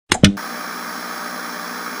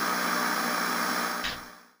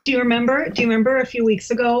Do you remember? Do you remember a few weeks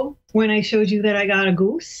ago when I showed you that I got a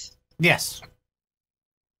goose? Yes.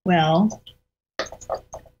 Well,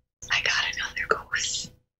 I got another goose.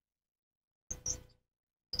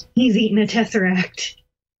 He's eating a tesseract.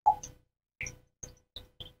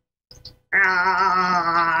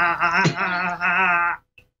 I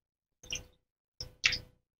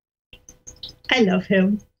love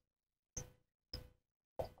him.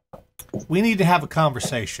 We need to have a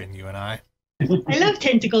conversation, you and I. I love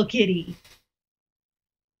Tentacle Kitty.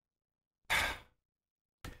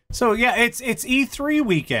 So yeah, it's E3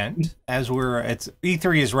 weekend as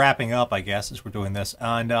E3 is wrapping up, I guess, as we're doing this.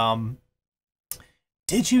 And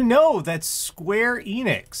did you know that Square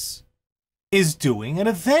Enix is doing an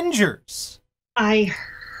Avengers? I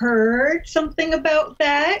heard something about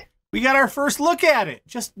that. We got our first look at it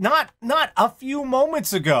just not a few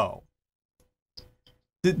moments ago.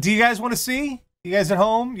 Do you guys want to see? You guys at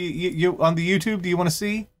home, you on the YouTube, do you want to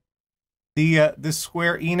see the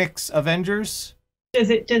Square Enix Avengers? Does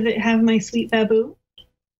it have my sweet Babu?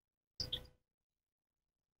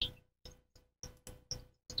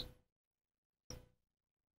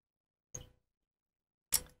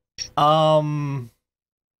 Oh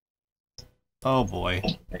boy.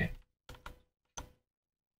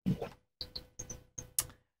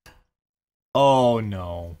 Oh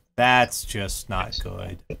no. That's just not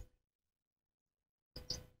good.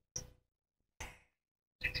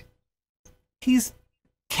 He's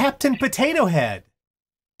Captain Potato Head.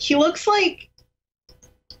 He looks like...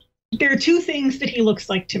 There are two things that he looks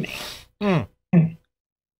like to me. Mm.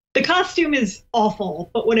 The costume is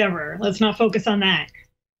awful, but whatever. Let's not focus on that.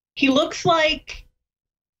 He looks like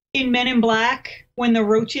in Men in Black when the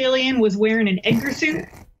roach alien was wearing an Edgar suit.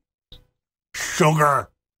 Sugar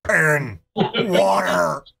and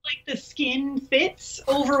water. Like the skin fits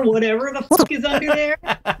over whatever the fuck is under there.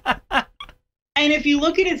 And if you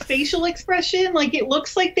look at his facial expression, like it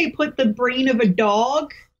looks like they put the brain of a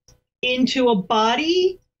dog into a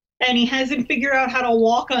body and he hasn't figured out how to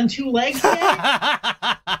walk on two legs yet.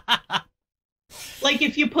 Like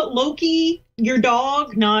if you put Loki, your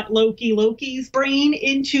dog, not Loki's brain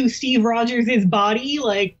into Steve Rogers' body,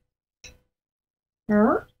 like,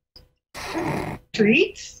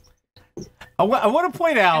 treats. I want to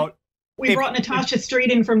point out... We brought Natasha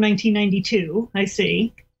straight in from 1992, I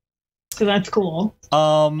see. So that's cool.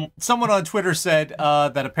 Someone on Twitter said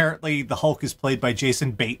that apparently the Hulk is played by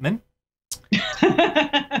Jason Bateman.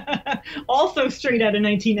 Also straight out of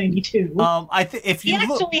 1992. If you he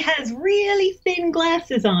actually has really thin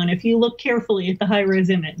glasses on if you look carefully at the high-res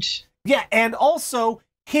image. Yeah, and also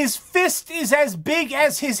his fist is as big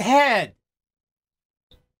as his head.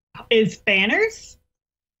 Is Banner's?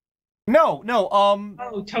 No.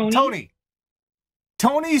 Oh, Tony.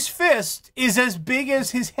 Tony's fist is as big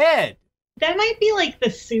as his head. That might be like the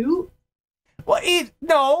suit. Well,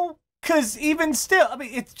 no. Because even still, I mean,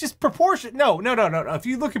 it's just proportion. No. If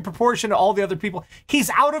you look at proportion to all the other people, he's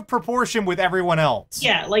out of proportion with everyone else.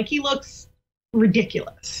 Yeah, like he looks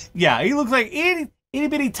ridiculous. Yeah, he looks like itty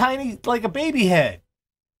bitty tiny, like a baby head.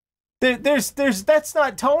 That's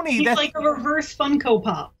not Tony. He's that's like a reverse Funko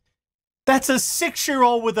Pop. That's a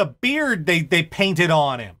 6-year-old with a beard they painted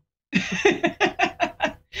on him.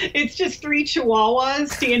 It's just 3 chihuahuas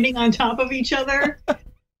standing on top of each other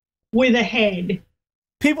with a head.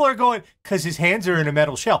 People are going, because his hands are in a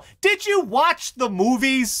metal shell. Did you watch the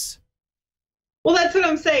movies? Well, that's what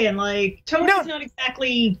I'm saying. Like, Tony's not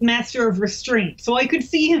exactly master of restraint, so I could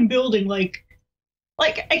see him building, like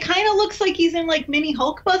it kind of looks like he's in, like, mini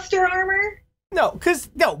Hulkbuster armor. No,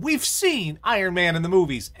 we've seen Iron Man in the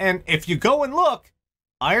movies, and if you go and look,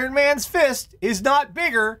 Iron Man's fist is not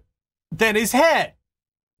bigger than his head.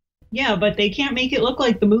 Yeah, but they can't make it look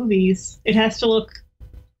like the movies. It has to look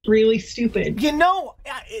really stupid. You know,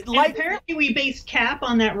 apparently we based Cap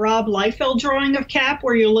on that Rob Liefeld drawing of Cap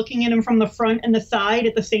where you're looking at him from the front and the side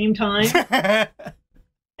at the same time.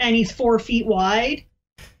 And he's 4 feet wide.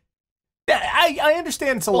 I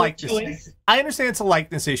understand it's a likeness. I understand it's a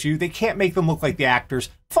likeness issue. They can't make them look like the actors.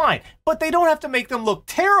 Fine. But they don't have to make them look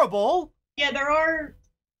terrible. Yeah, there are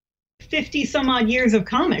 50 some odd years of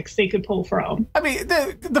comics they could pull from. I mean,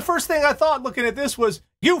 the first thing I thought looking at this was,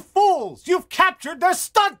 you fools, you've captured their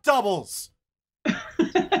stunt doubles. I've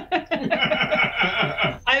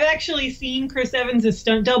actually seen Chris Evans'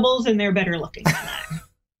 stunt doubles and they're better looking than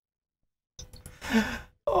that.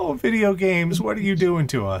 Oh, video games, what are you doing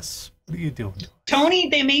to us? What are you doing to us? Tony,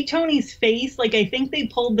 they made Tony's face, like I think they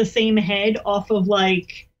pulled the same head off of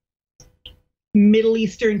like Middle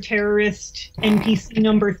Eastern terrorist NPC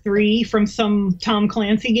number 3 from some Tom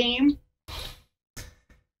Clancy game.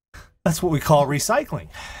 That's what we call recycling.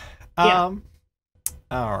 Yeah.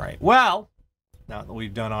 All right. Well, now that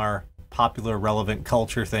we've done our popular relevant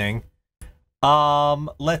culture thing,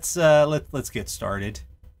 let's get started.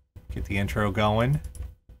 Get the intro going.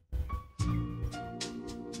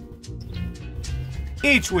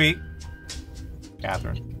 Each week,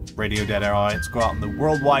 Catherine, Radio Dead Audience, go out in the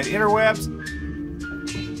worldwide interwebs,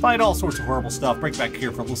 find all sorts of horrible stuff, bring it back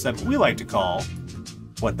here for a little segment we like to call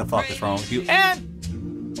What the Fuck Is Wrong With You?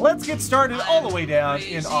 And let's get started all the way down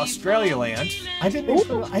in Australia land. I didn't put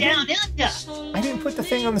the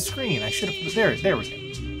thing on the screen. I should have put it there we go.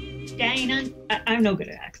 I'm no good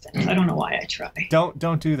at accents. I don't know why I try.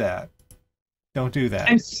 Don't do that. Don't do that.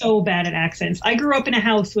 I'm so bad at accents. I grew up in a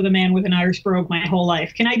house with a man with an Irish brogue my whole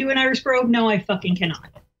life. Can I do an Irish brogue? No, I fucking cannot.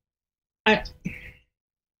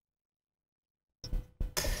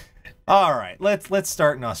 All right, let's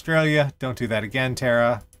start in Australia. Don't do that again,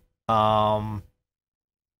 Tara.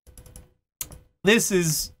 This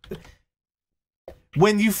is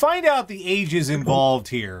when you find out the ages involved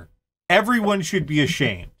here, everyone should be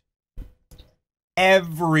ashamed.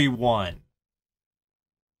 Everyone.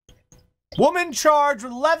 Woman charged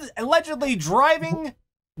with allegedly driving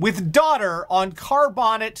with daughter on car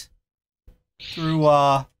bonnet through,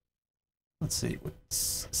 let's see,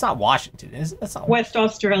 it's not Washington, is it? That's not West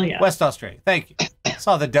Australia. West Australia, thank you. I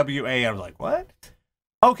saw the WA, I was like, what?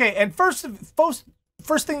 Okay, and first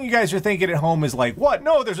thing you guys are thinking at home is like, what?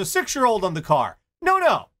 No, there's a 6-year-old on the car.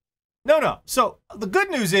 No. So the good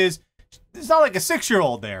news is, it's not like a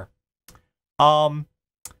 6-year-old there.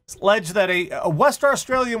 It's alleged that a West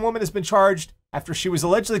Australian woman has been charged after she was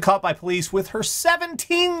allegedly caught by police with her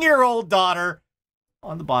 17-year-old daughter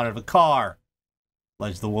on the bonnet of a car.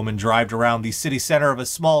 Alleged the woman drove around the city centre of a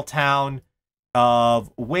small town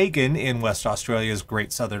of Wagon in West Australia's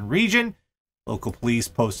Great Southern Region. Local police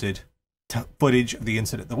posted footage of the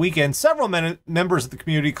incident the weekend. Several members of the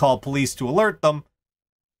community called police to alert them.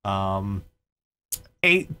 A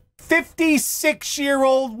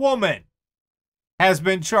 56-year-old woman has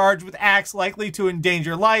been charged with acts likely to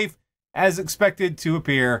endanger life, as expected to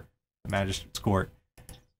appear in the magistrate's court.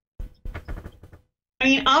 I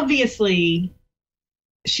mean, obviously,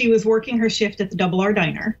 she was working her shift at the Double R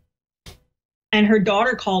Diner, and her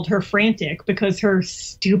daughter called her frantic because her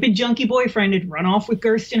stupid junkie boyfriend had run off with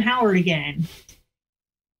Gersten Howard again.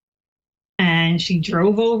 And she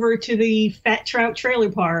drove over to the Fat Trout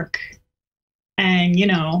trailer park, and, you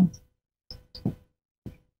know,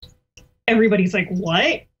 everybody's like,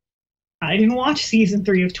 what? I didn't watch season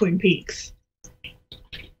 3 of Twin Peaks.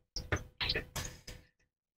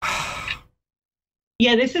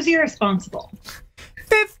 Yeah, this is irresponsible.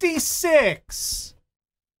 56!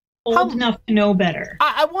 Old enough to know better.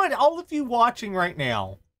 I want all of you watching right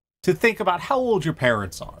now to think about how old your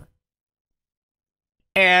parents are.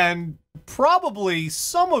 And probably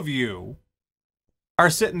some of you are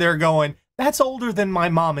sitting there going, that's older than my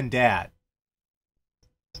mom and dad.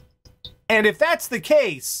 And if that's the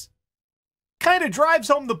case, kind of drives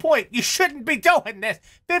home the point. You shouldn't be doing this.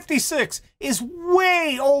 56 is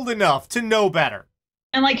way old enough to know better.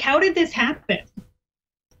 And like, how did this happen?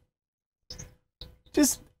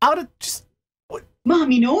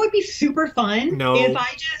 Mom, you know what would be super fun? No. If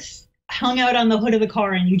I just hung out on the hood of the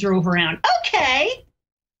car and you drove around. Okay.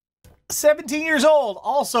 17 years old,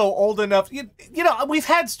 also old enough. You know, we've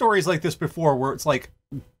had stories like this before where it's like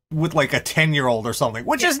with like a 10-year-old or something,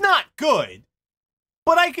 which is not good.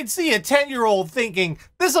 But I could see a 10-year-old thinking,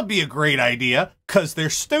 this will be a great idea, because they're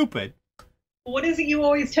stupid. What is it you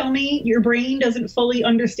always tell me? Your brain doesn't fully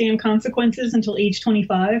understand consequences until age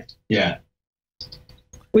 25? Yeah.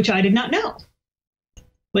 Which I did not know.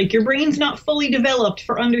 Like, your brain's not fully developed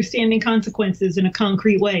for understanding consequences in a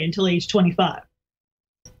concrete way until age 25.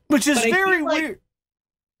 Which is very weird.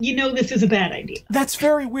 You know this is a bad idea. That's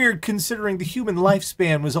very weird considering the human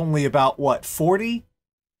lifespan was only about, what, 40?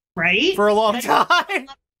 Right? For a long time.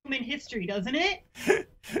 Human history, doesn't it?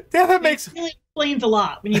 Yeah, that makes... It really explains a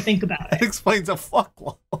lot when you think about it. It explains a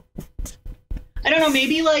fuckload. I don't know,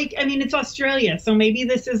 maybe like, I mean, it's Australia, so maybe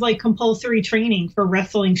this is like compulsory training for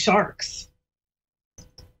wrestling sharks.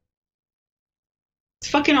 It's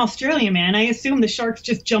fucking Australia, man. I assume the sharks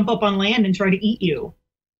just jump up on land and try to eat you.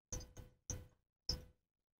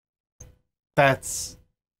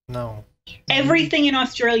 No. Everything in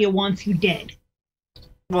Australia wants you dead.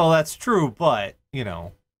 Well, that's true, but, you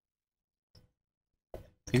know,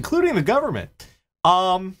 including the government.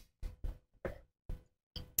 Some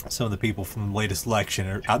of the people from the latest election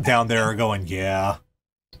are out down there are going, yeah.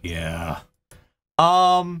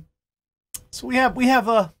 So we have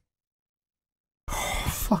a,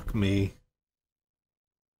 oh, fuck me.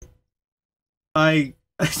 I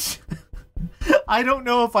I don't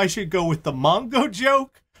know if I should go with the Mongo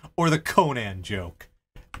joke or the Conan joke.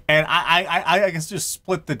 And I guess just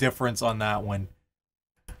split the difference on that one.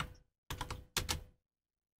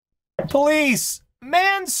 Police.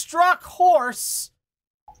 Man struck horse.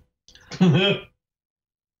 Man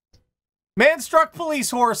struck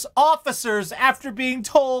police horse officers after being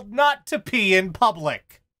told not to pee in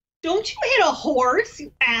public. Don't you hit a horse,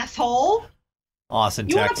 you asshole. Austin,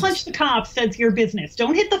 you Texas. You want to punch the cops, that's your business.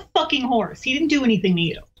 Don't hit the fucking horse. He didn't do anything to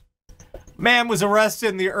you. Man was arrested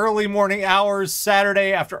in the early morning hours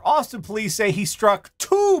Saturday after Austin police say he struck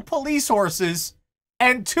 2 police horses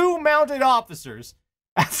and 2 mounted officers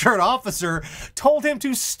after an officer told him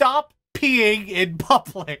to stop peeing in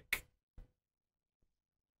public.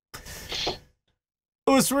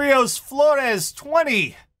 Luis Rios Flores,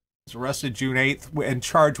 20, was arrested June 8th and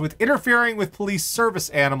charged with interfering with police service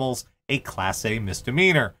animals, a Class A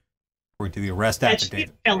misdemeanor, according to the arrest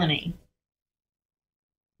affidavit. Felony.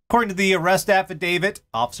 According to the arrest affidavit,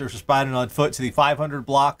 officers responded on foot to the 500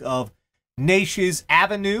 block of Natchez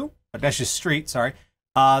Street,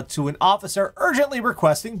 to an officer urgently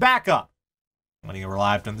requesting backup. When he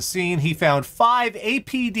arrived on the scene, he found 5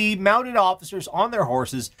 APD mounted officers on their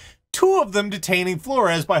horses, 2 of them detaining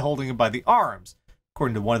Flores by holding him by the arms.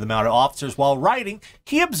 According to one of the mounted officers, while riding,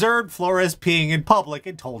 he observed Flores peeing in public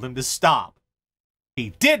and told him to stop.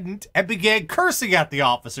 He didn't and began cursing at the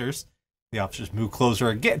officers. The officers moved closer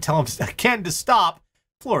again, tell him again to stop.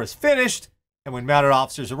 Flores finished, and when mounted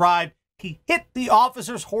officers arrived, he hit the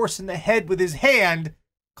officer's horse in the head with his hand,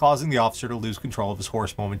 causing the officer to lose control of his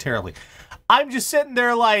horse momentarily. I'm just sitting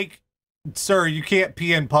there like, sir, you can't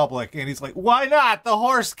pee in public. And he's like, why not? The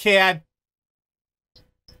horse can.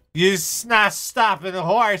 You're not stopping the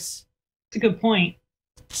horse. That's a good point.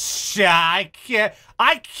 I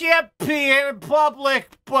can't pee in public,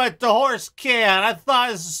 but the horse can. I thought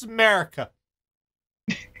this was America.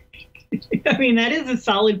 I mean, that is a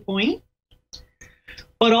solid point.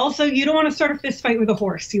 But also, you don't want to start a fist fight with a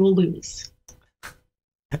horse. You will lose.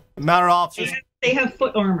 Mounted officers. They have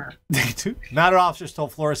foot armor. They do. Mounted officers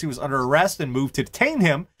told Flores he was under arrest and moved to detain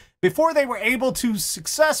him. Before they were able to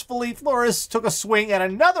successfully, Flores took a swing at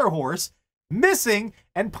another horse, missing,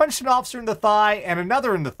 and punched an officer in the thigh and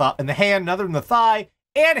another in the hand, another in the thigh,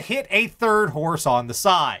 and hit a third horse on the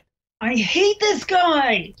side. I hate this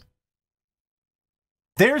guy.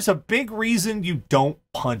 There's a big reason you don't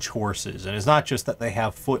punch horses, and it's not just that they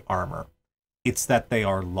have foot armor. It's that they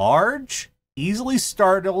are large, easily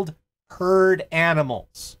startled herd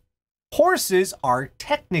animals. Horses are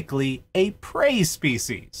technically a prey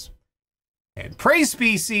species, and prey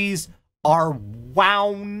species are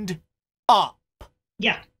wound up.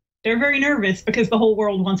 Yeah, they're very nervous because the whole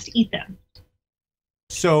world wants to eat them.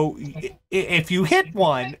 So if you hit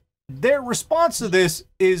one, their response to this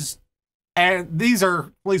is, and these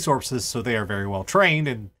are police officers, so they are very well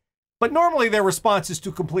trained, but normally their response is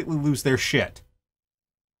to completely lose their shit.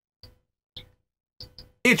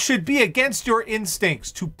 It should be against your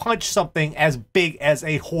instincts to punch something as big as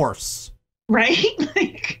a horse. Right?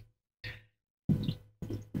 Like,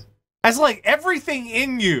 as like everything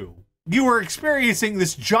in you are experiencing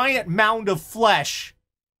this giant mound of flesh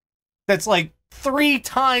that's like 3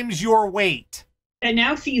 times your weight. And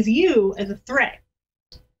now sees you as a threat.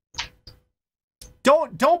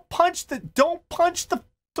 Don't punch.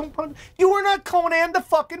 You are not Conan the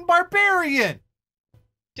fucking Barbarian.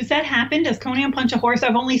 Does that happen? Does Conan punch a horse?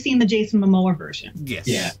 I've only seen the Jason Momoa version. Yes.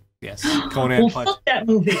 Yeah. Yes. Conan punch. Fuck that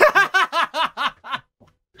movie.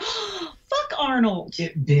 Fuck Arnold.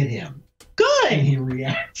 It bit him. Good. And he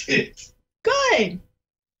reacted. Good.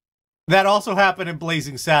 That also happened in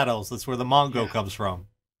Blazing Saddles. That's where the Mongo comes from.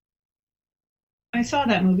 I saw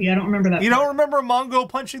that movie. I don't remember that. You don't remember Mongo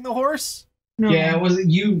punching the horse? No. Yeah, it was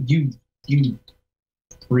you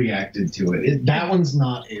reacted to it. That one's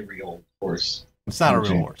not a real horse. It's not a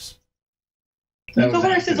real horse. Leave the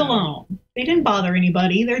horses alone. They didn't bother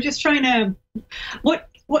anybody. They're just trying to. What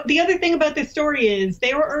the other thing about this story is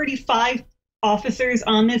they were already 5 officers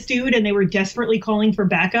on this dude, and they were desperately calling for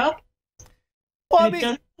backup. Well, it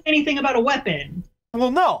doesn't say anything about a weapon.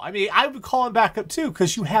 Well, no. I mean, I would call him back up too,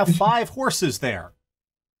 because you have 5 horses there,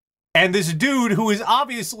 and this dude who is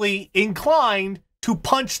obviously inclined to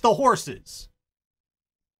punch the horses.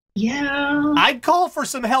 Yeah. I'd call for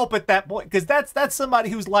some help at that point, because that's somebody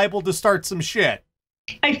who's liable to start some shit.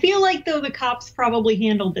 I feel like, though, the cops probably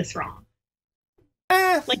handled this wrong.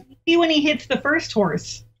 Like, you see when he hits the first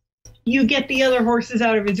horse, you get the other horses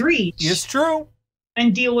out of his reach. It's true.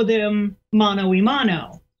 And deal with him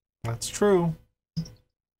mano-y-mano. That's true.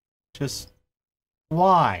 Just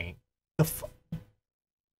why?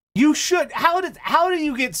 You should. How do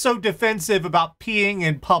you get so defensive about peeing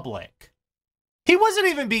in public? He wasn't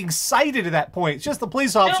even being cited at that point. It's just the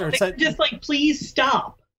police officer said, just like, please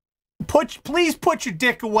stop. Please put your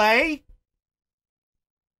dick away.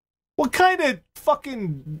 What kind of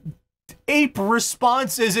fucking ape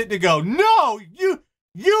response is it to go, no, you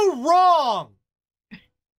wrong.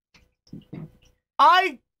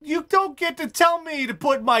 You don't get to tell me to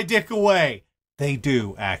put my dick away. They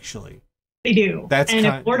do, actually. They do. And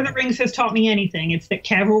if Lord of the Rings has taught me anything, it's that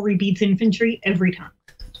cavalry beats infantry every time.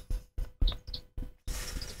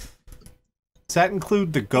 Does that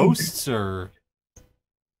include the ghosts, or?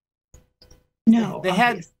 No. They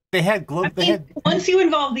had once you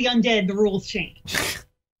involve the undead, the rules change.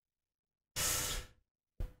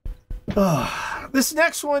 This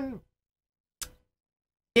next one,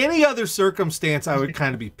 any other circumstance, I would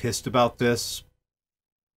kind of be pissed about this.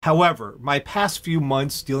 However, my past few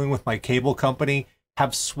months dealing with my cable company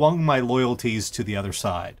have swung my loyalties to the other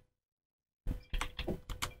side.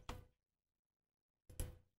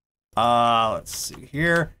 Let's see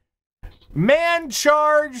here. Man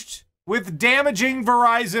charged with damaging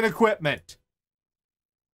Verizon equipment.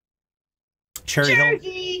 Cherry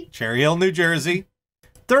Hill, New Jersey.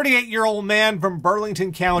 38-year-old man from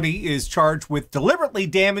Burlington County is charged with deliberately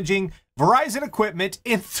damaging Verizon equipment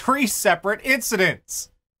in 3 separate incidents.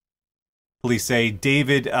 Police say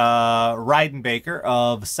David Reidenbaker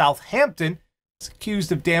of Southampton is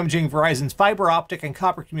accused of damaging Verizon's fiber optic and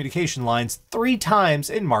copper communication lines 3 times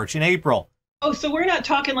in March and April. Oh, so we're not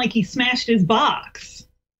talking like he smashed his box.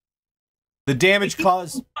 The damage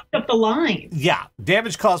caused... fucked up the lines. Yeah,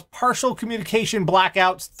 damage caused partial communication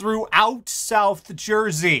blackouts throughout South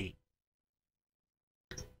Jersey.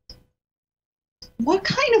 What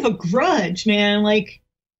kind of a grudge, man? Like,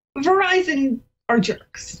 Verizon are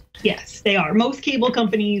jerks. Yes, they are. Most cable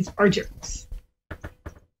companies are jerks.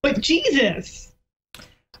 But Jesus.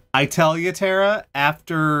 I tell you, Tara,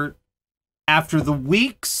 after the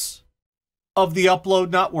weeks of the upload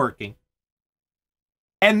not working,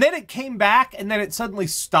 and then it came back, and then it suddenly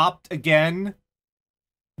stopped again.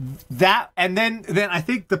 And then I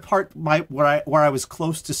think the part where I was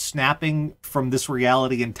close to snapping from this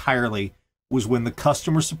reality entirely was when the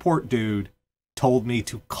customer support dude told me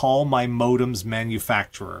to call my modem's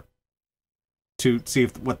manufacturer to see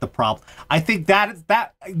what the problem. I think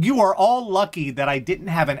that you are all lucky that I didn't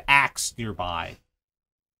have an axe nearby,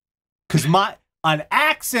 because an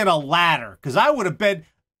axe and a ladder, because I would have been.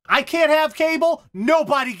 I can't have cable.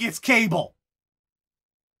 Nobody gets cable.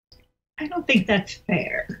 I don't think that's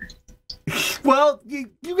fair. Well, you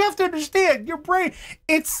have to understand your brain.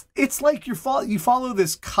 It's like you follow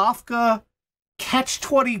this Kafka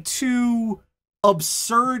catch-22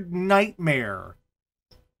 absurd nightmare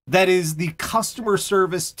that is the customer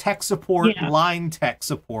service tech support, line tech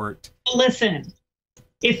support. Listen,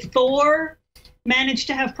 if Thor managed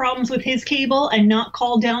to have problems with his cable and not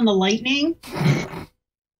call down the lightning,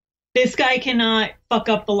 this guy cannot fuck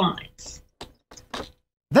up the lines.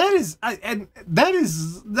 That is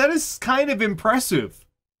kind of impressive,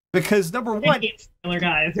 because number one,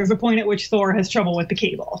 guys, there's a point at which Thor has trouble with the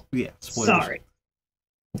cable. Yeah, spoilers. Sorry.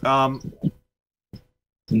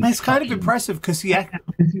 It's kind of impressive because he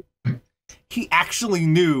actually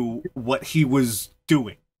knew what he was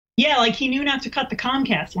doing. Yeah, like he knew not to cut the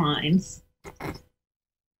Comcast lines.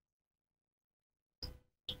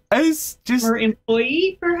 It's just or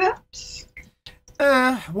employee, perhaps.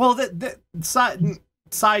 Well, the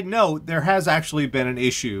side note, there has actually been an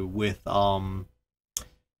issue with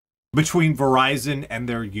between Verizon and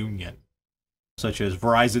their union, such as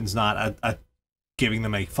Verizon's not giving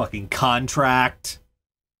them a fucking contract,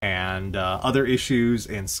 and other issues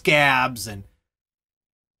and scabs and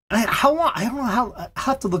how long, I don't know how. I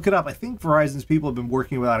have to look it up. I think Verizon's people have been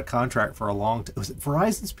working without a contract for a long time. Was it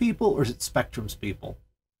Verizon's people or is it Spectrum's people?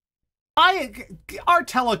 Our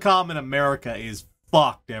telecom in America is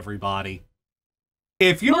fucked, everybody.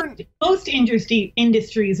 If you're most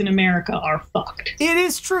industries in America are fucked. It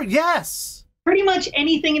is true, yes. Pretty much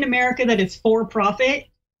anything in America that is for profit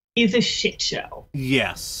is a shit show.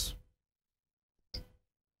 Yes.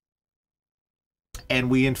 And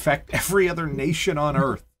we infect every other nation on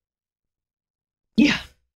Earth. Yeah.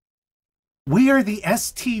 We are the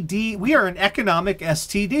STD. We are an economic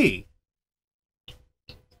STD.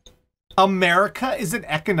 America is an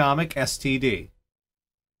economic STD.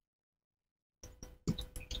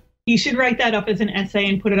 You should write that up as an essay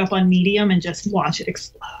and put it up on Medium and just watch it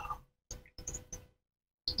explode.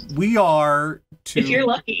 We are to... If you're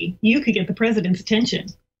lucky, you could get the president's attention.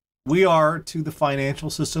 We are to the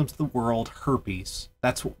financial systems of the world herpes.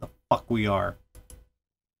 That's what the fuck we are.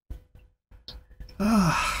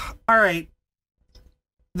 All right.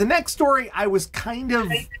 The next story I was kind of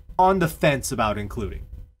on the fence about including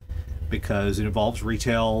because it involves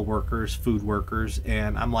retail workers, food workers,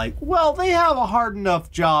 and I'm like, well, they have a hard enough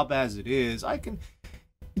job as it is. I can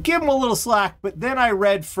give them a little slack, but then I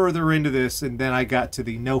read further into this, and then I got to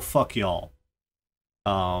the no fuck y'all.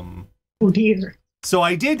 Oh dear. So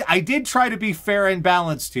I did try to be fair and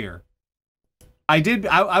balanced here.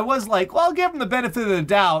 I was like, well, I'll give them the benefit of the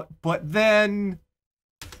doubt, but then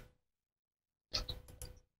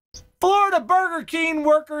Florida Burger King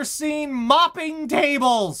workers seen mopping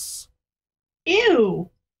tables. Ew.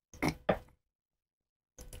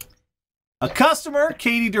 A customer,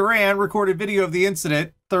 Katie Duran, recorded video of the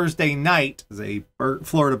incident Thursday night as a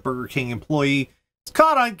Florida Burger King employee was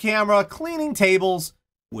caught on camera cleaning tables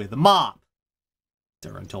with a mop.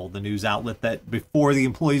 Duran told the news outlet that before the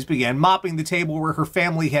employees began mopping the table where her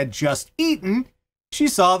family had just eaten, she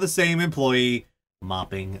saw the same employee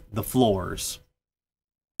mopping the floors.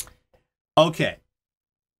 Okay.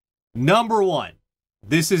 Number one,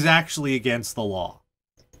 this is actually against the law.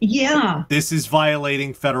 Yeah. This is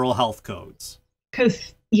violating federal health codes.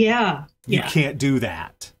 Because you can't do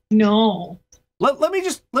that. No. Let me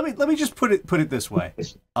just put it this way.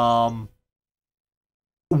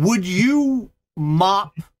 Would you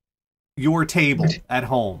mop your table at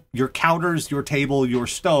home, your counters, your table, your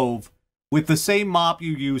stove with the same mop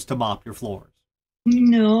you use to mop your floors?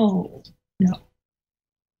 No.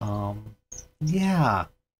 Yeah,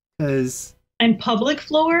 because and public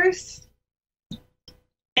floors,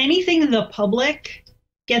 anything the public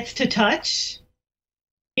gets to touch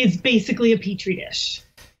is basically a petri dish.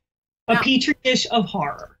 A petri dish of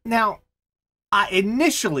horror. Now,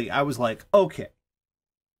 initially I was like, okay,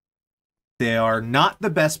 they are not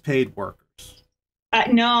the best paid workers.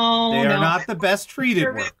 No, they are not the best treated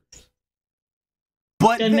workers.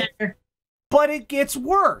 But doesn't matter. But it gets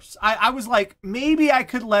worse. I was like, maybe I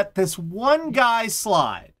could let this one guy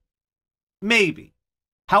slide. Maybe.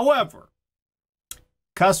 However,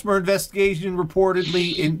 customer investigation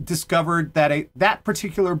reportedly discovered that that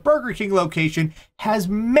particular Burger King location has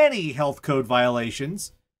many health code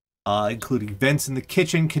violations, including vents in the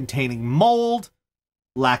kitchen containing mold,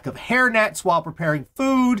 lack of hair nets while preparing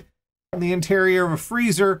food, and the interior of a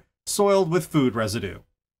freezer soiled with food residue.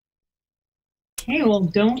 Okay, well,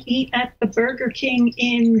 don't eat at the Burger King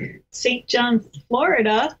in St. John,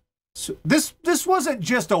 Florida. So this wasn't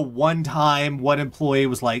just a one-time one employee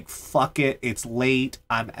was like, fuck it, it's late,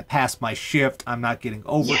 I'm past my shift, I'm not getting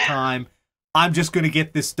overtime, I'm just going to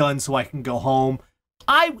get this done so I can go home.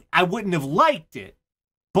 I wouldn't have liked it,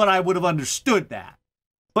 but I would have understood that.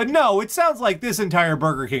 But no, it sounds like this entire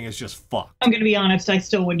Burger King is just fucked. I'm going to be honest, I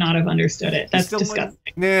still would not have understood it. That's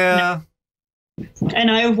disgusting. Yeah. No. And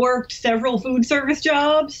I have worked several food service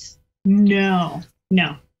jobs. No.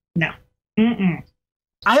 Mm-mm.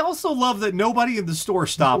 I also love that nobody in the store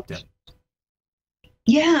stopped him.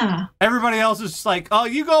 Yeah. Everybody else is just like, oh,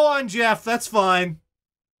 you go on, Jeff. That's fine.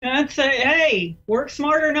 That's hey, work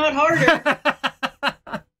smarter, not harder.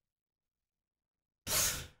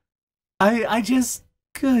 I just,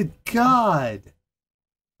 good God.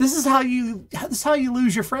 This is how you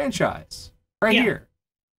lose your franchise. Right here.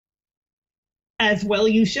 As well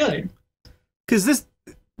you should. Because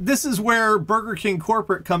this is where Burger King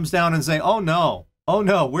corporate comes down and say, oh no,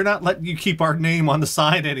 we're not letting you keep our name on the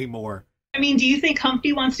sign anymore. I mean, do you think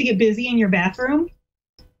Humpty wants to get busy in your bathroom?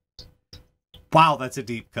 Wow, that's a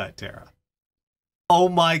deep cut, Tara. Oh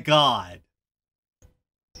my God.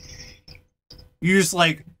 You just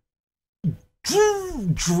like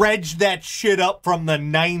dredge that shit up from the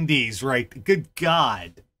 90s, right? Good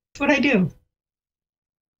God. That's what I do.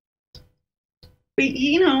 But,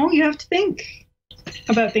 you know, you have to think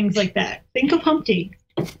about things like that. Think of Humpty.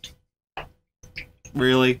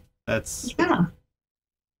 Really? That's... Yeah.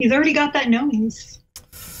 He's already got that nose.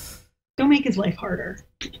 Don't make his life harder.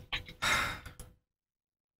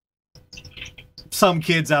 Some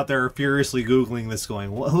kids out there are furiously Googling this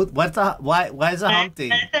going, why is a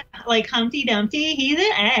Humpty? Like Humpty Dumpty? He's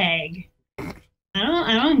an egg.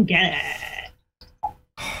 I don't get it.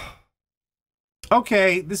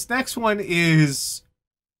 Okay, this next one is...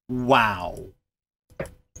 Wow.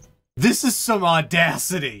 This is some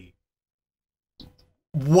audacity.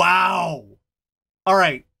 Wow. All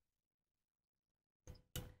right.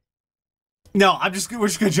 No, we're just going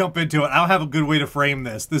to jump into it. I don't have a good way to frame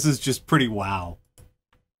this. This is just pretty wow.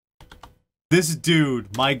 This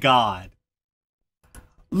dude, my God.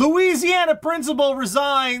 Louisiana principal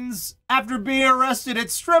resigns after being arrested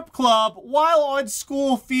at strip club while on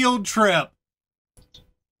school field trip.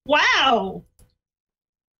 Wow.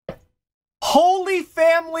 Holy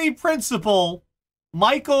Family principal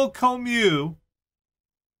Michael Comeau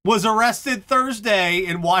was arrested Thursday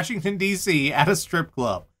in Washington, D.C. at a strip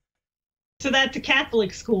club. So that's a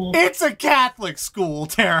Catholic school. It's a Catholic school,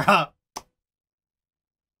 Tara.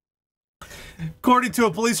 According to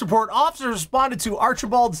a police report, officers responded to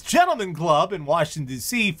Archibald's Gentleman Club in Washington,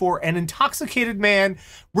 D.C. for an intoxicated man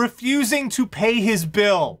refusing to pay his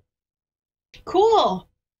bill. Cool.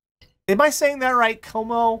 Am I saying that right,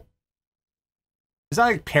 Como? Is that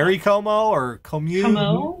like Perry Como or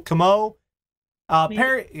Comeau? Como?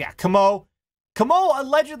 Perry, yeah, Como. Como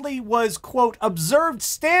allegedly was, quote, observed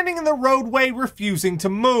standing in the roadway refusing to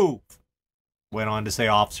move. Went on to say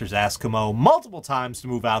officers asked Como multiple times to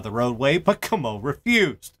move out of the roadway, but Como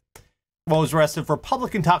refused. Como was arrested for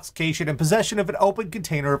public intoxication and possession of an open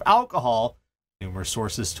container of alcohol. Numerous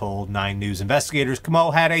sources told 9 News investigators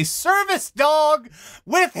Como had a service dog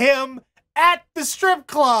with him at the strip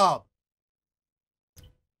club.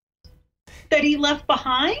 That he left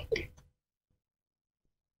behind?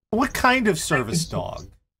 What kind of service dog?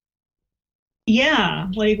 Yeah,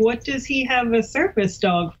 like what does he have a service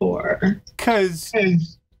dog for? Because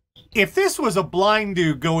if this was a blind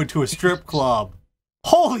dude going to a strip club,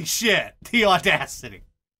 holy shit, the audacity.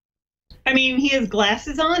 I mean, he has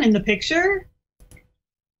glasses on in the picture.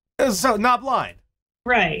 So, not blind.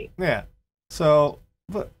 Right. Yeah. So,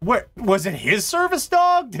 what was it his service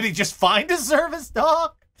dog? Did he just find a service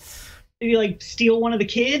dog? Did he, like, steal one of the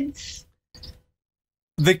kids?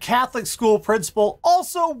 The Catholic school principal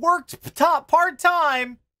also worked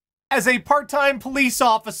part-time as a part-time police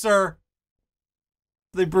officer.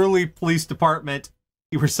 The Bruley Police Department.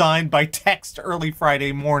 He resigned by text early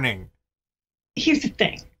Friday morning. Here's the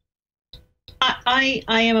thing. I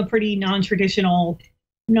am a pretty non-traditional,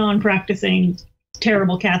 non-practicing,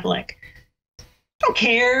 terrible Catholic. I don't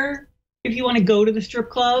care if you want to go to the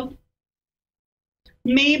strip club.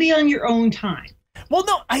 Maybe on your own time. Well,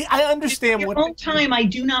 no, I understand what... Your own time, I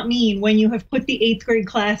do not mean when you have put the 8th grade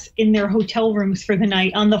class in their hotel rooms for the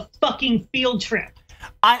night on the fucking field trip.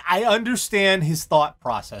 I understand his thought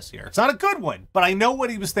process here. It's not a good one, but I know what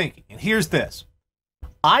he was thinking. And here's this.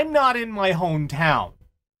 I'm not in my hometown,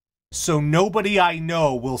 so nobody I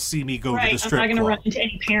know will see me go to the strip club. I'm not going to run into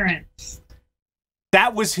any parents.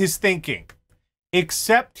 That was his thinking.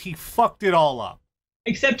 Except he fucked it all up.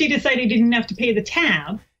 Except he decided he didn't have to pay the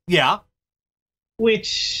tab. Yeah.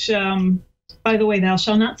 Which, by the way, thou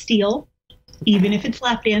shalt not steal, even if it's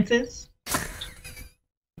lap dances.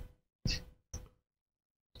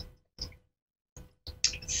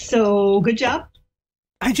 So, good job.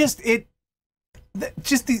 The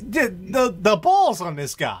balls on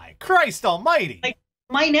this guy. Christ almighty. Like,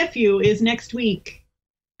 my nephew is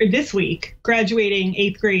this week, graduating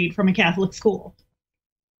 8th grade from a Catholic school.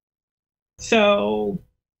 So...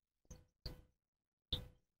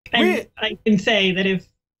 And I can say that if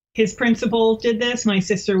his principal did this, my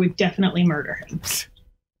sister would definitely murder him.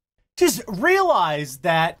 Just realize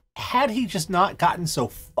that had he just not gotten so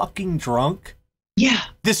fucking drunk, yeah,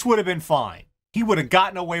 this would have been fine. He would have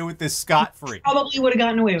gotten away with this scot-free. Probably would have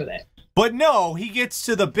gotten away with it. But no, he gets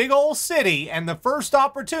to the big old city, and the first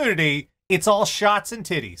opportunity, it's all shots and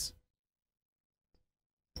titties.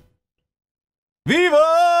 Viva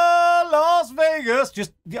Las Vegas!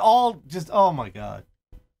 Just, oh my God.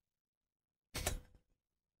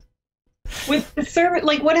 With the service,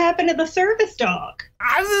 like what happened to the service dog?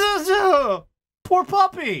 Poor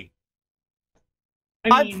puppy.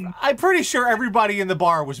 I mean, I'm pretty sure everybody in the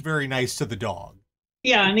bar was very nice to the dog.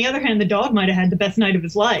 Yeah, on the other hand, the dog might have had the best night of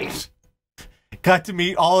his life. Got to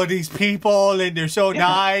meet all of these people, and they're so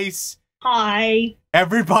nice. Hi.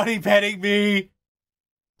 Everybody petting me.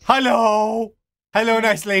 Hello. Hello,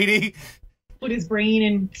 nice lady. Put his brain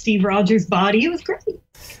in Steve Rogers' body. It was great.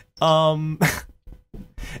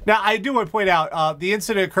 Now, I do want to point out, the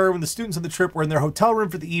incident occurred when the students on the trip were in their hotel room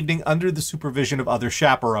for the evening under the supervision of other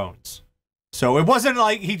chaperones. So it wasn't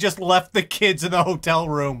like he just left the kids in the hotel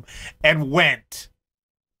room and went.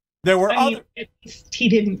 There were other... At least he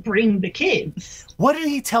didn't bring the kids. What did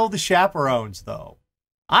he tell the chaperones, though?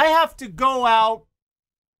 I have to go out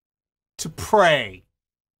to pray.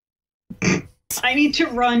 I need to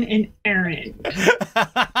run an errand.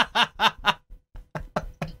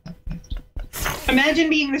 Imagine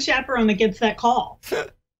being the chaperone that gets that call.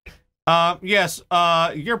 Yes,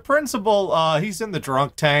 your principal, he's in the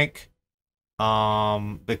drunk tank,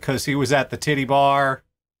 because he was at the titty bar.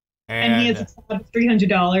 And he has a tab of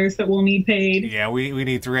 $300 that we'll need paid. Yeah, we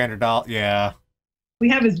need $300, yeah. We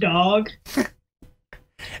have his dog.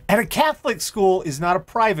 And a Catholic school is not a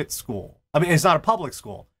private school. I mean, it's not a public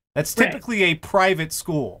school. That's typically a private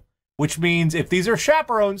school, which means if these are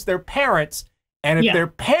chaperones, they're parents. And if they're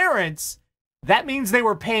parents, That means they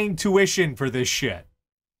were paying tuition for this shit.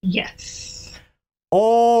 Yes.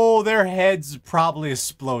 Oh, their heads probably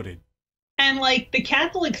exploded. And, like, the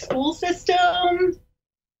Catholic school system,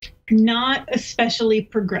 not especially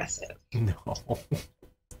progressive. No.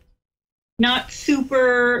 Not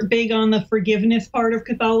super big on the forgiveness part of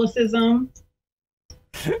Catholicism.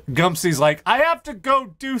 Gumpsy's like, I have to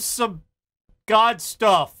go do some God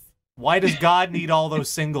stuff. Why does God need all those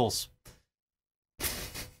singles?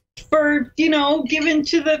 For, you know, giving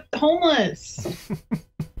to the homeless.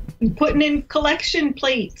 And putting in collection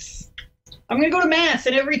plates. I'm going to go to Mass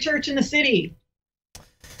in every church in the city.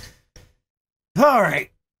 All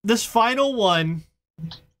right. This final one,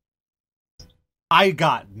 I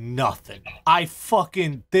got nothing. I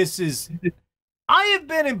have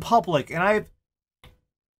been in public and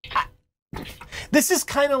this is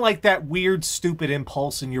kind of like that weird, stupid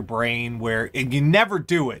impulse in your brain where you never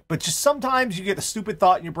do it, but just sometimes you get a stupid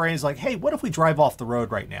thought in your brain. It's like, hey, what if we drive off the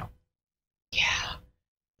road right now? Yeah.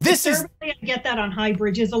 I get that on high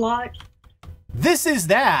bridges a lot. This is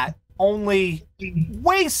that, only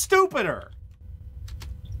way stupider.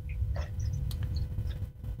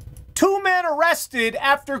 2 men arrested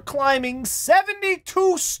after climbing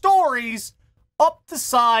 72 stories up the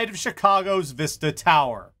side of Chicago's Vista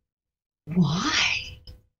Tower. Why?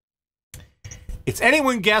 It's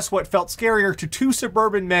anyone guess what felt scarier to 2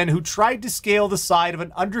 suburban men who tried to scale the side of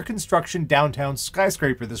an under-construction downtown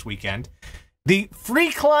skyscraper this weekend. The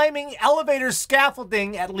free climbing elevator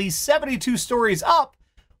scaffolding at least 72 stories up,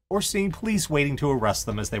 or seeing police waiting to arrest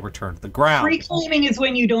them as they return to the ground. Free climbing is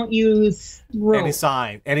when you don't use rope. Any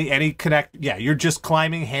sign, any connect. Yeah, you're just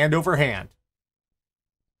climbing hand over hand.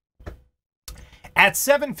 At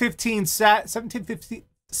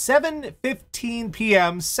 7:15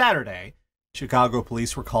 p.m. Saturday, Chicago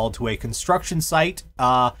police were called to a construction site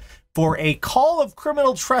for a call of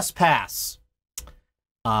criminal trespass.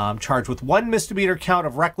 Charged with 1 misdemeanor count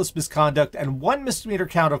of reckless misconduct and 1 misdemeanor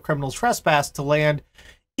count of criminal trespass to land.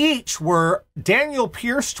 Each were Daniel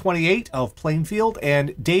Pierce, 28, of Plainfield,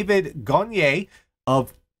 and David Gagne,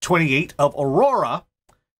 of 28, of Aurora.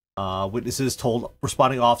 Witnesses told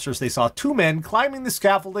responding officers they saw 2 men climbing the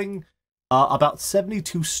scaffolding about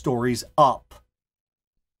 72 stories up.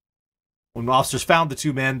 When officers found the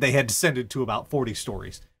 2 men, they had descended to about 40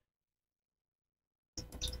 stories.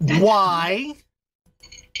 Why?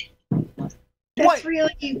 That's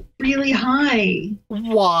really, really high.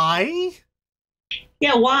 Why?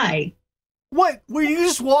 Yeah, why? What? Were you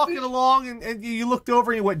just walking along and you looked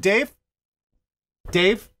over and you went, Dave?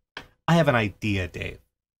 Dave? I have an idea, Dave.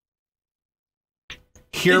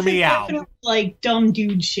 Hear me out. Like dumb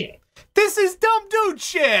dude shit. This is dumb dude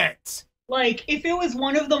shit. Like, if it was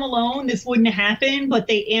one of them alone, this wouldn't happen, but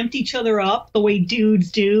they amped each other up the way dudes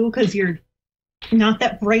do, because you're not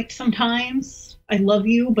that bright sometimes. I love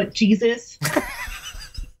you, but Jesus.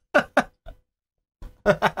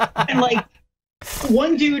 And, like,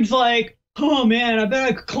 one dude's like, oh, man, I bet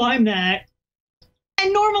I could climb that.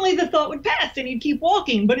 And normally the thought would pass and he'd keep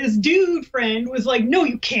walking, but his dude friend was like, no,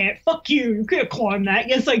 you can't. Fuck you. You can't climb that.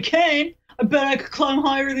 Yes, I can. I bet I could climb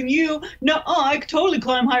higher than you. No, I could totally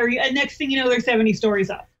climb higher. And next thing you know, they're 70 stories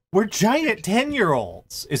up. We're giant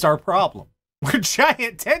 10-year-olds is our problem. We're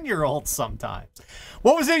giant 10-year-olds sometimes.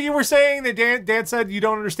 What was it you were saying that Dan said you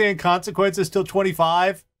don't understand consequences till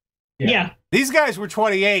 25? Yeah. These guys were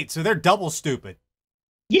 28, so they're double stupid.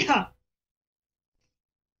 Yeah.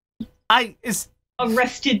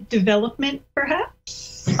 Arrested Development,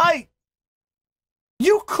 perhaps?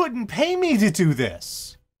 You couldn't pay me to do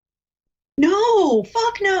this. No,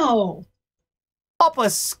 fuck no. Up a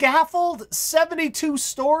scaffold, 72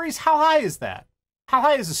 stories? How high is that? How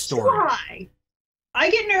high is a story? Too high. I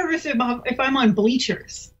get nervous if I'm on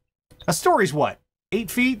bleachers. A story's what? 8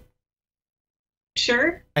 feet?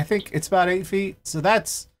 Sure. I think it's about 8 feet. So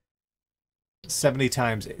that's 70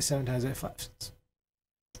 times 8. 7 times 8, 5.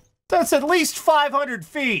 That's at least 500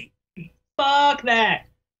 feet. Fuck that.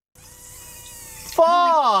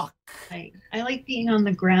 Fuck. I like being on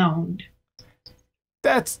the ground.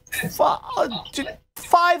 That's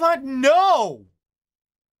 500. No.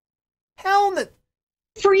 Hell no.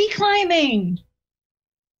 Free climbing.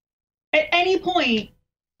 At any point,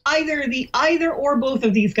 either or both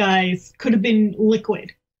of these guys could have been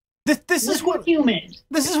liquid. This is what human.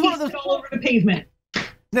 This is one of the all over the pavement.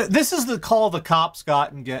 No, this is the call the cops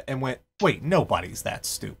got and went, wait, nobody's that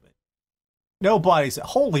stupid. Nobody's.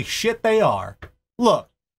 Holy shit, they are. Look.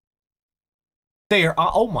 They are.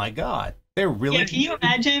 Oh my God. They're really. Yeah, can you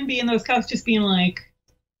imagine being those cops just being like,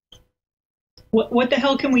 what the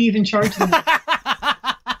hell can we even charge them with?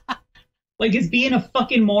 Like, is being a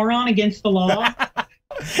fucking moron against the law?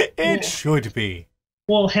 It should be.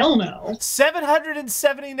 Well, hell no.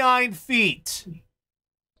 779 feet.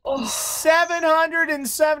 Oh,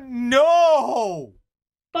 707. No.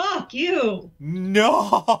 fuck you.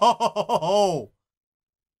 No.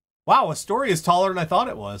 Wow, Astoria is taller than I thought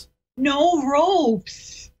it was. No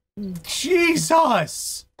ropes.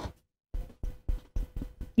 Jesus.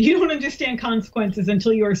 You don't understand consequences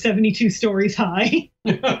until you are 72 stories high.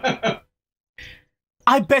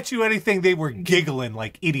 I bet you anything they were giggling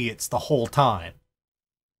like idiots the whole time.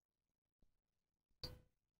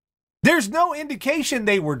 There's no indication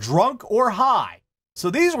they were drunk or high. So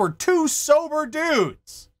these were two sober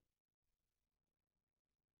dudes.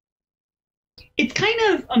 It's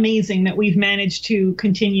kind of amazing that we've managed to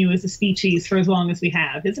continue as a species for as long as we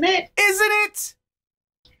have, isn't it? Isn't it?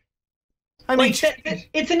 I mean,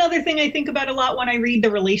 it's another thing I think about a lot when I read the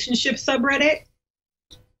relationship subreddit.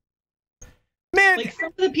 man, Like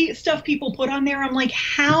some of the stuff people put on there, I'm like,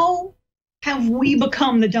 how have we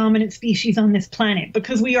become the dominant species on this planet?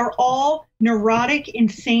 Because we are all neurotic,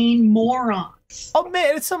 insane morons. oh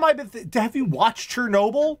man, it's something I've been. Have you watched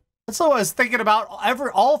Chernobyl? That's what I was thinking about.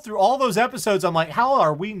 All through all those episodes, I'm like, how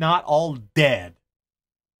are we not all dead?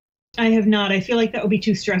 I have not. I feel like that would be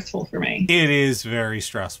too stressful for me. It is very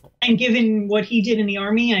stressful. And given what he did in the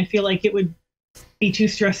army, I feel like it would be too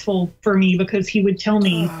stressful for me because he would tell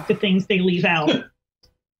me the things they leave out.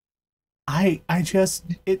 I just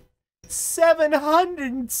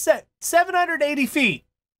 780 feet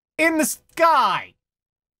in the sky.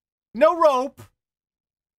 No rope.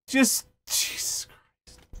 Just Jesus Christ.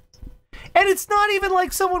 And it's not even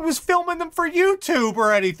like someone was filming them for YouTube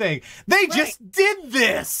or anything. They just did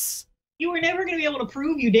this. You were never going to be able to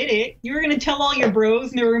prove you did it. You were going to tell all your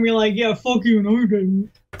bros and they were going to be like, yeah, fuck you, no you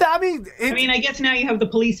didn't. I mean, I guess now you have the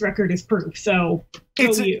police record as proof, so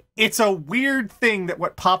it's a weird thing that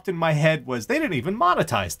what popped in my head was they didn't even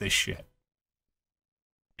monetize this shit.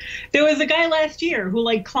 There was a guy last year who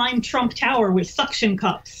like climbed Trump Tower with suction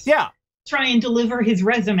cups. Yeah. Try and deliver his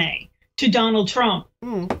resume to Donald Trump,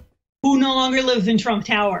 who no longer lives in Trump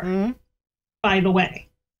Tower, by the way.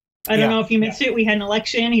 I don't know if you missed it. We had an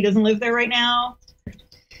election. He doesn't live there right now.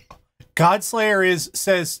 Godslayer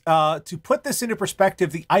says, to put this into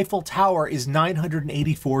perspective, the Eiffel Tower is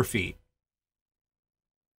 984 feet.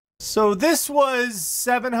 So this was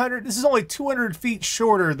 700. This is only 200 feet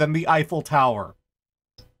shorter than the Eiffel Tower.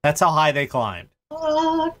 That's how high they climbed.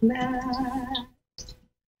 Fuck that.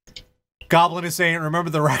 Goblin is saying,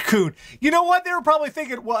 remember the raccoon. You know what? They were probably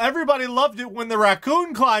thinking, well, everybody loved it when the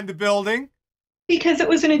raccoon climbed the building. Because it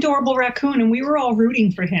was an adorable raccoon and we were all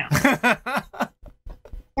rooting for him.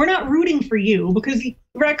 We're not rooting for you because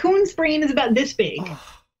raccoon's brain is about this big.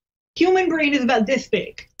 Human brain is about this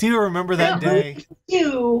big. Do you remember that day?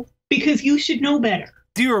 You, because you should know better.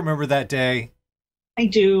 Do you remember that day? I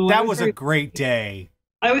do. That was a great day.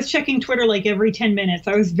 I was checking Twitter like every 10 minutes.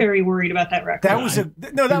 I was very worried about that raccoon.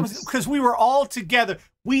 That was because we were all together.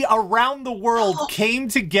 We around the world came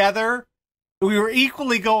together. We were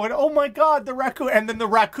equally going, oh my God, the raccoon. And then the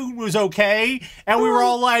raccoon was okay. And we were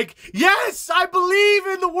all like, yes, I believe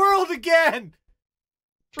in the world again.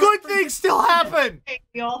 Good things still happen.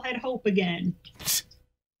 We all had hope again.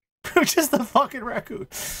 Just the fucking raccoon.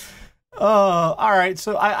 All right.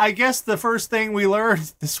 So I guess the first thing we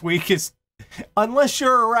learned this week is unless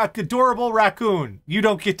you're a adorable raccoon, you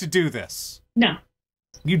don't get to do this. No.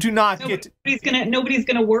 You do not get to. Nobody's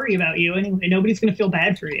gonna worry about you anyway. Nobody's gonna feel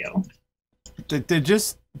bad for you. They're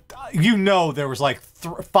just, there was like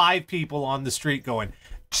 5 people on the street going,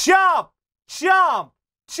 jump, jump,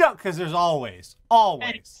 jump, because there's always.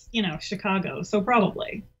 And it's, Chicago, so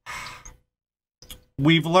probably.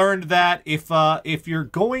 We've learned that if you're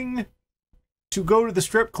going to go to the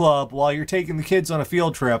strip club while you're taking the kids on a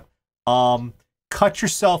field trip, cut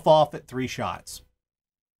yourself off at 3 shots.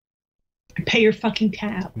 Pay your fucking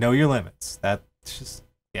tab. Know your limits. That's just,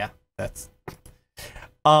 that's.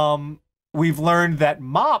 We've learned that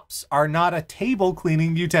mops are not a table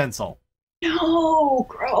cleaning utensil. No,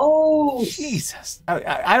 gross. Jesus.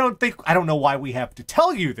 I don't know why we have to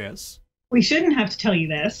tell you this. We shouldn't have to tell you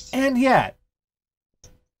this. And yet.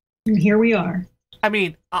 And here we are. I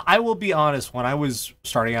mean, I will be honest, when I was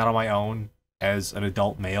starting out on my own as an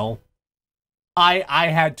adult male, I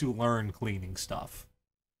had to learn cleaning stuff.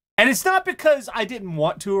 And it's not because I didn't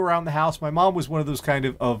want to around the house. My mom was one of those kind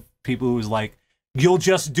of people who was like, you'll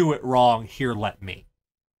just do it wrong. Here, let me.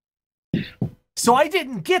 So I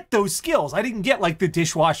didn't get those skills. I didn't get like the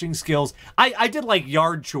dishwashing skills. I did like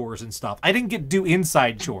yard chores and stuff. I didn't get to do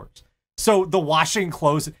inside chores. So the washing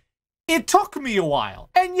clothes, it took me a while.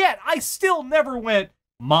 And yet I still never went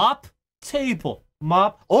mop, table,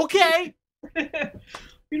 mop. Okay.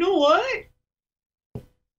 You know what?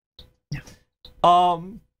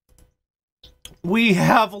 We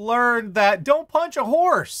have learned that don't punch a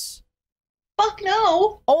horse. Fuck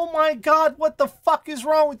no. Oh my God, what the fuck is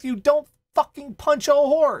wrong with you? Don't fucking punch a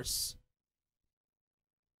horse.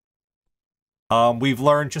 We've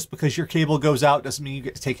learned just because your cable goes out doesn't mean you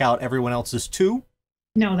get to take out everyone else's too.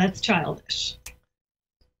 No, that's childish.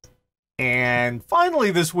 And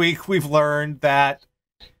finally this week, we've learned that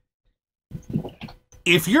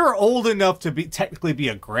if you're old enough to technically be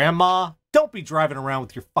a grandma, don't be driving around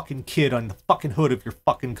with your fucking kid on the fucking hood of your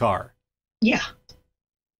fucking car. Yeah.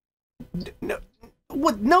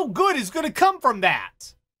 No good is going to come from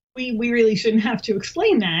that. We really shouldn't have to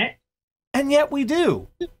explain that. And yet we do.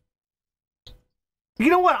 You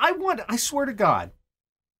know what? I swear to God,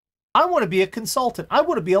 I want to be a consultant. I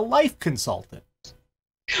want to be a life consultant.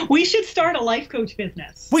 We should start a life coach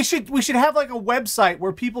business. We should have like a website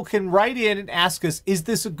where people can write in and ask us, is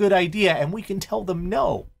this a good idea? And we can tell them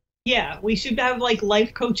no. Yeah, we should have like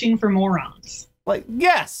life coaching for morons. Like,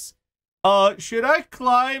 yes. Should I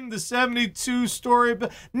climb the 72-story?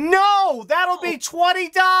 No, that'll be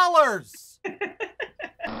 $20.